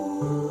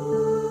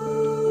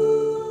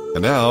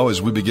And now,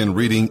 as we begin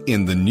reading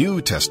in the New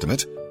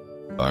Testament,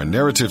 our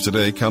narrative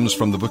today comes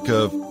from the book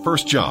of 1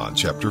 John,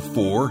 chapter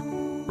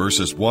 4,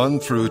 verses 1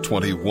 through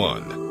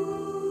 21.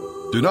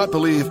 Do not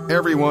believe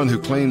everyone who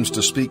claims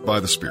to speak by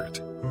the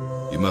Spirit.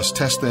 You must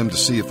test them to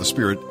see if the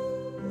Spirit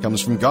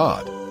comes from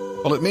God.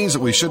 Well, it means that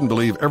we shouldn't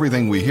believe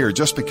everything we hear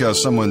just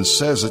because someone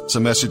says it's a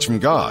message from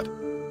God.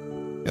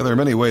 Now, there are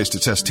many ways to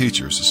test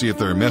teachers to see if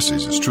their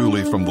message is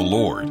truly from the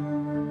Lord.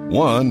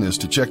 One is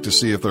to check to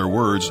see if their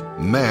words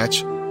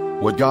match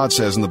what God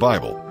says in the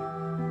Bible.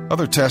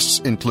 Other tests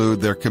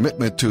include their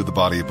commitment to the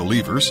body of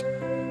believers,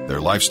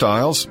 their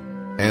lifestyles,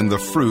 and the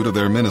fruit of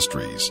their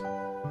ministries.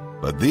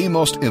 But the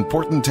most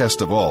important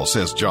test of all,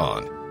 says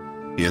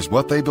John, is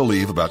what they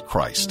believe about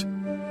Christ.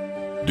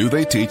 Do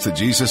they teach that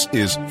Jesus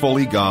is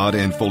fully God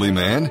and fully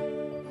man?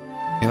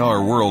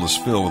 Our world is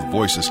filled with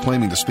voices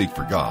claiming to speak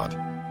for God.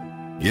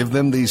 Give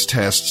them these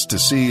tests to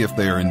see if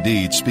they are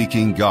indeed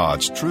speaking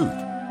God's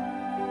truth.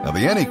 Now,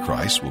 the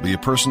Antichrist will be a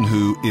person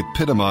who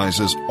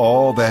epitomizes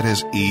all that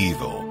is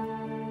evil,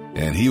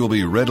 and he will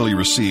be readily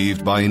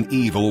received by an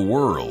evil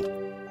world.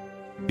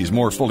 He's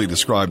more fully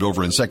described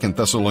over in 2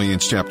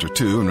 Thessalonians chapter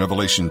 2 and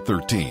Revelation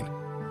 13.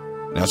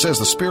 Now, it says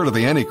the spirit of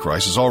the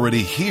Antichrist is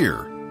already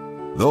here.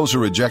 Those who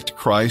reject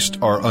Christ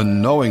are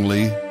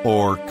unknowingly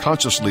or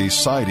consciously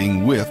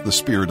siding with the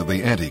spirit of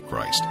the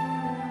Antichrist.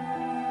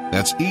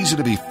 It's easy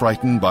to be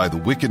frightened by the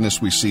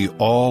wickedness we see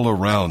all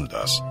around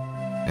us,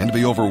 and to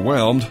be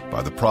overwhelmed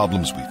by the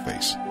problems we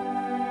face.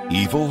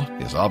 Evil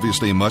is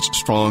obviously much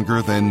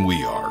stronger than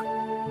we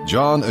are.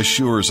 John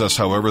assures us,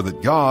 however,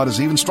 that God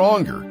is even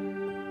stronger.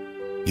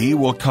 He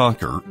will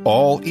conquer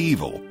all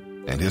evil,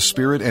 and His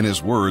Spirit and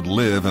His Word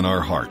live in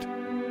our heart.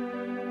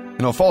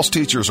 False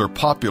teachers are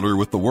popular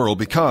with the world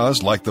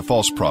because, like the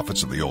false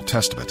prophets of the Old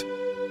Testament,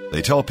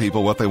 they tell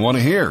people what they want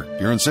to hear,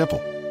 pure and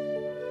simple.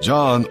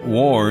 John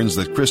warns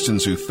that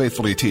Christians who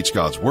faithfully teach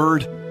God's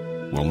Word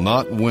will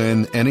not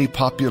win any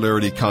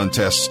popularity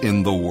contests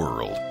in the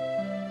world.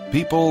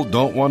 People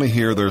don't want to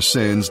hear their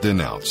sins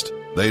denounced.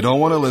 They don't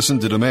want to listen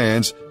to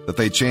demands that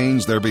they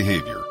change their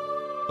behavior.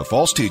 A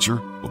false teacher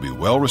will be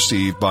well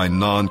received by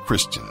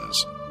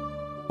non-Christians.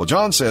 Well,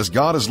 John says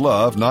God is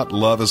love, not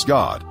love is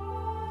God.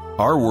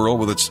 Our world,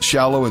 with its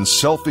shallow and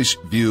selfish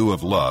view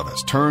of love,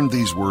 has turned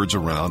these words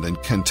around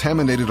and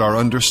contaminated our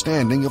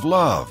understanding of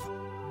love.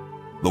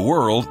 The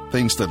world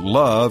thinks that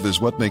love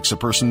is what makes a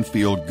person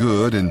feel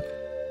good and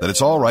that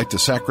it's all right to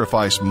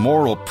sacrifice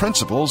moral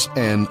principles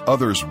and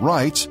others'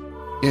 rights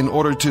in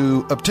order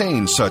to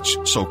obtain such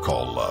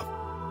so-called love.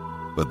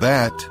 But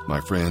that,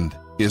 my friend,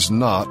 is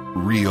not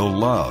real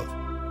love.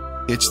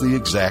 It's the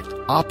exact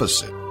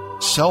opposite,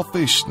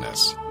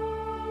 selfishness.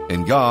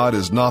 And God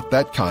is not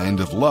that kind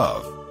of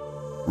love.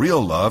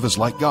 Real love is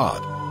like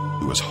God,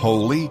 who is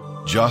holy,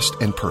 just,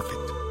 and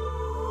perfect.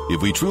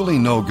 If we truly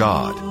know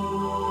God,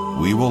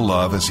 we will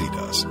love as He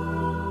does.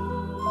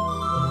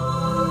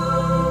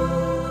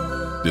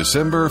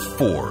 December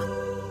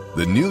 4th,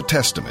 the New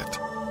Testament.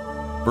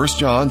 1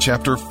 John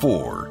chapter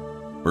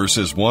 4,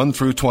 verses 1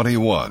 through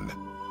 21.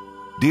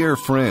 Dear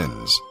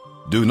friends,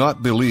 do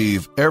not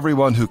believe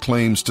everyone who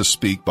claims to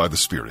speak by the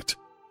Spirit.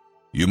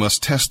 You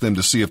must test them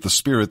to see if the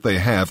Spirit they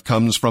have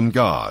comes from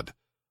God.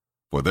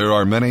 For there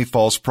are many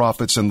false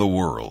prophets in the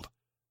world.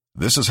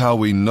 This is how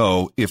we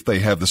know if they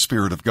have the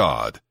Spirit of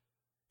God.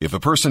 If a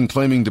person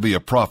claiming to be a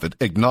prophet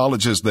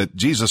acknowledges that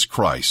Jesus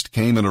Christ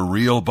came in a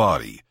real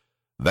body,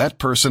 that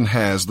person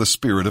has the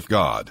Spirit of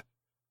God.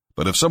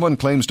 But if someone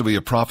claims to be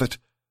a prophet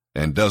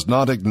and does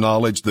not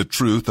acknowledge the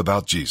truth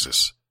about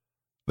Jesus,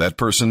 that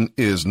person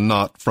is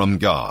not from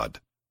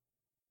God.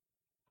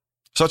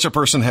 Such a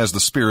person has the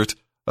spirit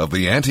of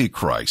the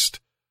Antichrist,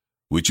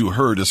 which you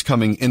heard is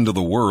coming into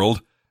the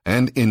world,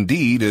 and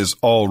indeed is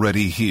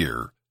already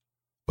here.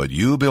 But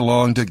you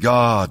belong to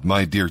God,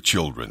 my dear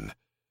children.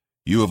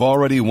 You have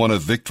already won a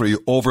victory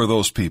over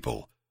those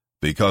people,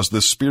 because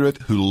the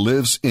Spirit who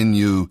lives in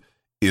you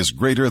is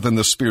greater than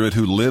the spirit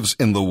who lives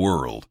in the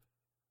world.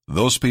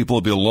 Those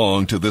people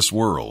belong to this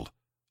world,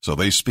 so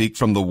they speak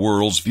from the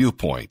world's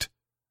viewpoint,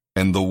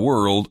 and the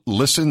world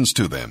listens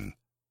to them.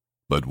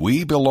 But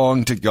we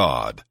belong to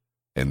God,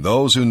 and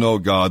those who know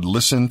God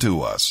listen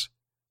to us.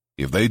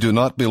 If they do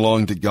not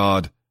belong to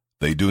God,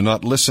 they do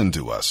not listen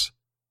to us.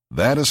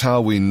 That is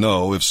how we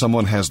know if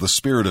someone has the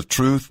spirit of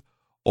truth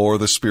or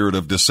the spirit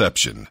of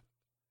deception.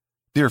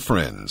 Dear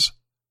friends,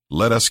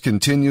 let us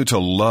continue to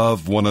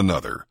love one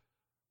another,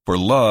 for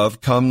love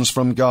comes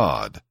from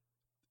God.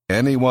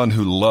 Anyone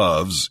who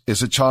loves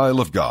is a child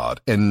of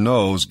God and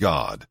knows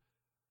God.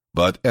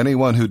 But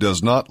anyone who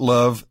does not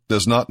love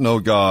does not know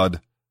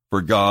God,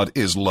 for God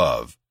is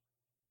love.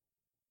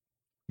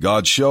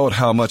 God showed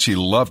how much He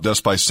loved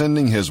us by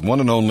sending His one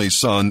and only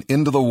Son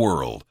into the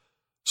world,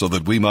 so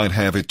that we might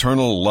have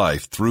eternal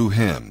life through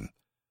Him.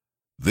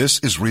 This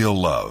is real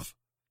love,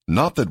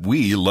 not that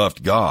we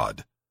loved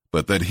God,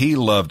 but that He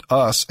loved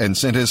us and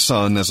sent His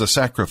Son as a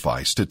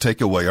sacrifice to take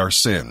away our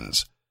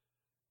sins.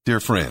 Dear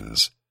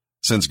friends,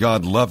 since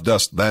God loved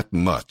us that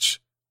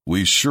much,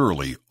 we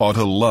surely ought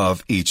to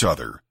love each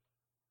other.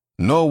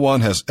 no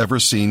one has ever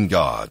seen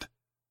God.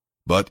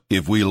 But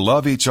if we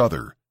love each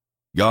other,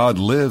 God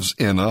lives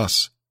in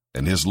us,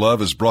 and His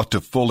love is brought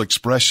to full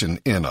expression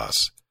in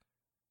us.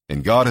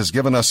 And God has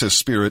given us His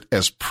Spirit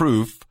as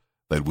proof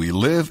that we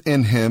live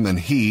in Him and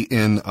He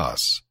in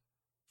us.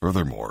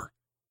 Furthermore,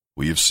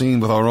 we have seen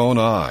with our own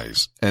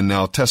eyes and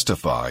now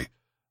testify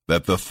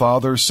that the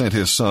Father sent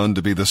His Son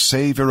to be the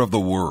Savior of the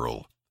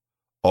world.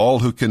 All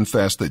who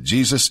confess that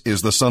Jesus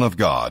is the Son of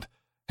God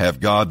have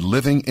God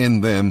living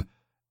in them,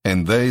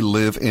 and they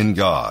live in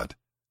God.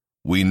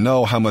 We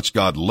know how much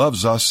God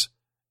loves us,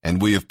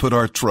 and we have put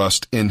our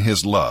trust in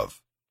His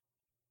love.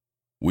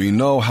 We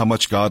know how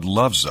much God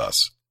loves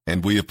us,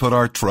 and we have put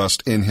our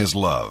trust in His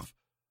love.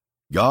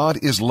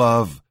 God is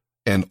love,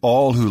 and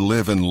all who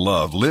live in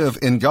love live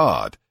in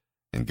God,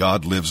 and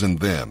God lives in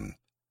them.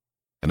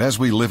 And as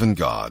we live in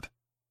God,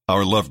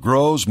 our love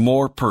grows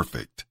more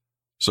perfect,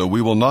 so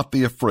we will not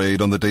be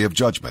afraid on the day of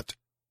judgment,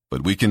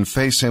 but we can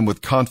face Him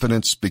with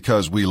confidence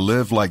because we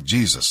live like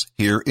Jesus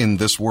here in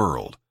this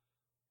world.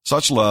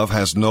 Such love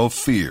has no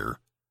fear,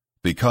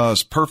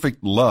 because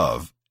perfect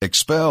love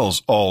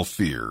expels all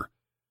fear.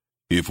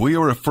 If we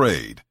are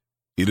afraid,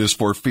 it is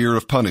for fear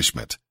of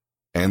punishment,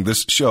 and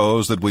this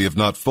shows that we have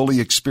not fully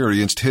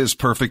experienced His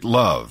perfect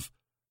love.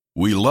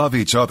 We love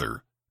each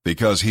other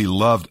because He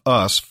loved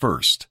us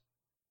first.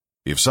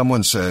 If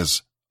someone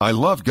says, "I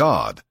love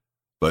God,"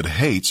 but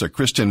hates a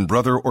Christian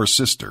brother or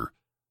sister,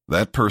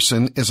 that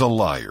person is a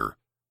liar.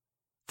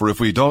 For if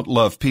we don't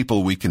love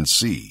people we can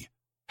see,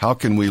 how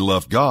can we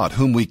love God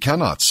whom we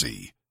cannot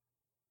see?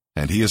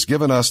 And He has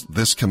given us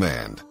this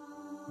command: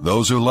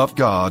 those who love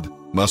God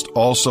must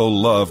also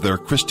love their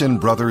Christian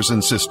brothers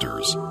and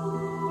sisters.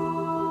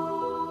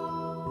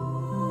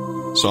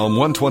 Psalm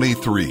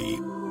 123,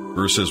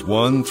 verses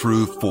 1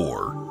 through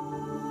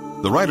 4.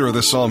 The writer of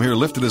this psalm here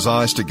lifted his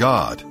eyes to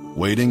God,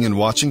 waiting and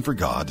watching for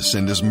God to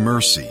send His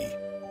mercy.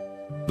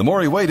 The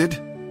more he waited,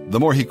 the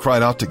more he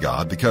cried out to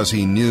God, because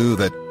he knew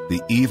that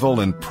the evil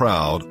and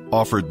proud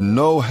offered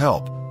no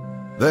help.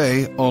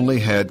 They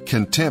only had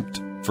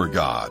contempt for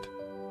God.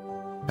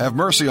 "Have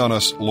mercy on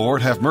us,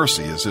 Lord, have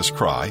mercy," is his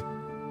cry,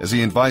 as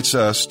he invites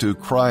us to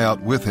cry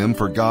out with him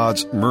for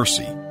God's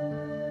mercy.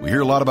 We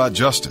hear a lot about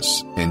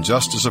justice, and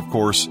justice, of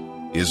course,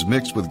 is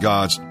mixed with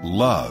God's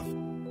love.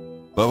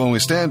 But when we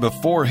stand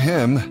before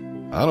Him,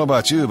 I don't know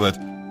about you, but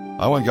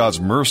I want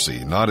God's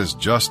mercy, not His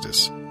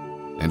justice.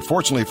 And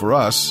fortunately for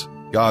us,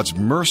 God's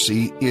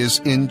mercy is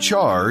in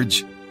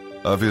charge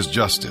of His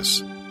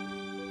justice.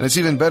 And it's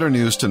even better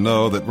news to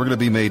know that we're going to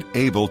be made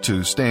able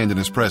to stand in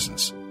His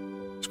presence.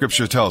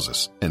 Scripture tells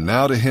us, "And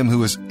now to Him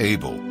who is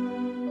able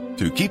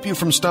to keep you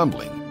from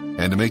stumbling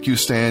and to make you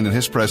stand in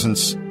His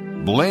presence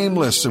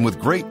blameless and with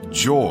great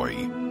joy,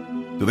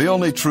 to the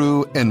only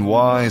true and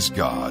wise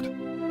God,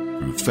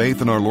 through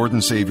faith in our Lord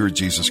and Savior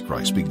Jesus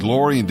Christ, be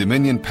glory and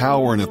dominion,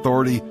 power and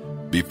authority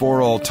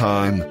before all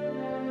time,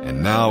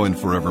 and now and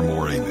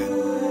forevermore. Amen."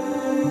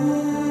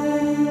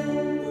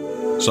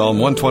 Psalm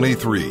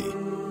 123,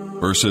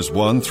 verses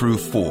 1 through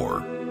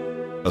 4.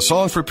 A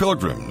song for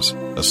pilgrims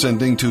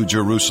ascending to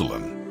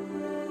Jerusalem.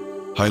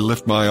 I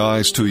lift my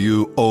eyes to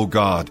you, O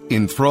God,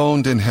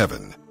 enthroned in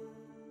heaven.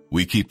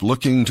 We keep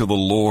looking to the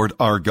Lord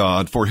our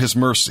God for His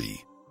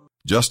mercy,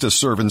 just as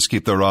servants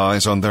keep their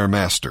eyes on their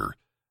master,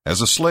 as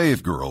a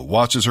slave girl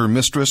watches her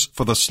mistress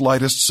for the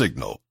slightest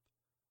signal.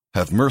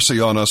 Have mercy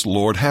on us,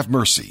 Lord, have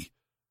mercy,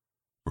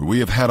 for we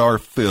have had our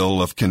fill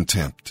of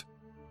contempt.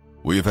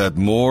 We have had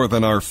more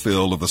than our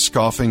fill of the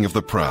scoffing of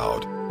the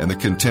proud and the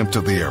contempt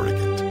of the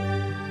arrogant.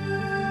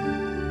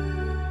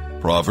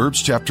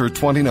 Proverbs chapter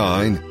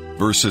 29,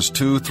 verses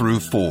 2 through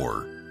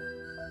 4.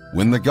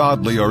 When the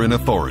godly are in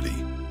authority,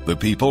 the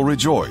people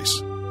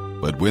rejoice,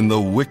 but when the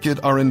wicked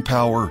are in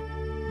power,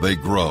 they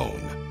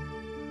groan.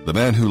 The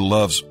man who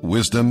loves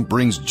wisdom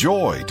brings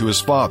joy to his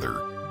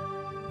father,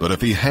 but if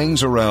he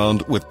hangs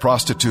around with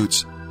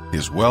prostitutes,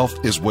 his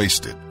wealth is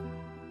wasted.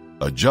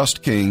 A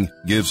just king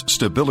gives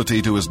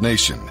stability to his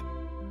nation,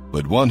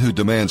 but one who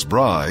demands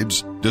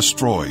bribes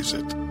destroys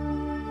it.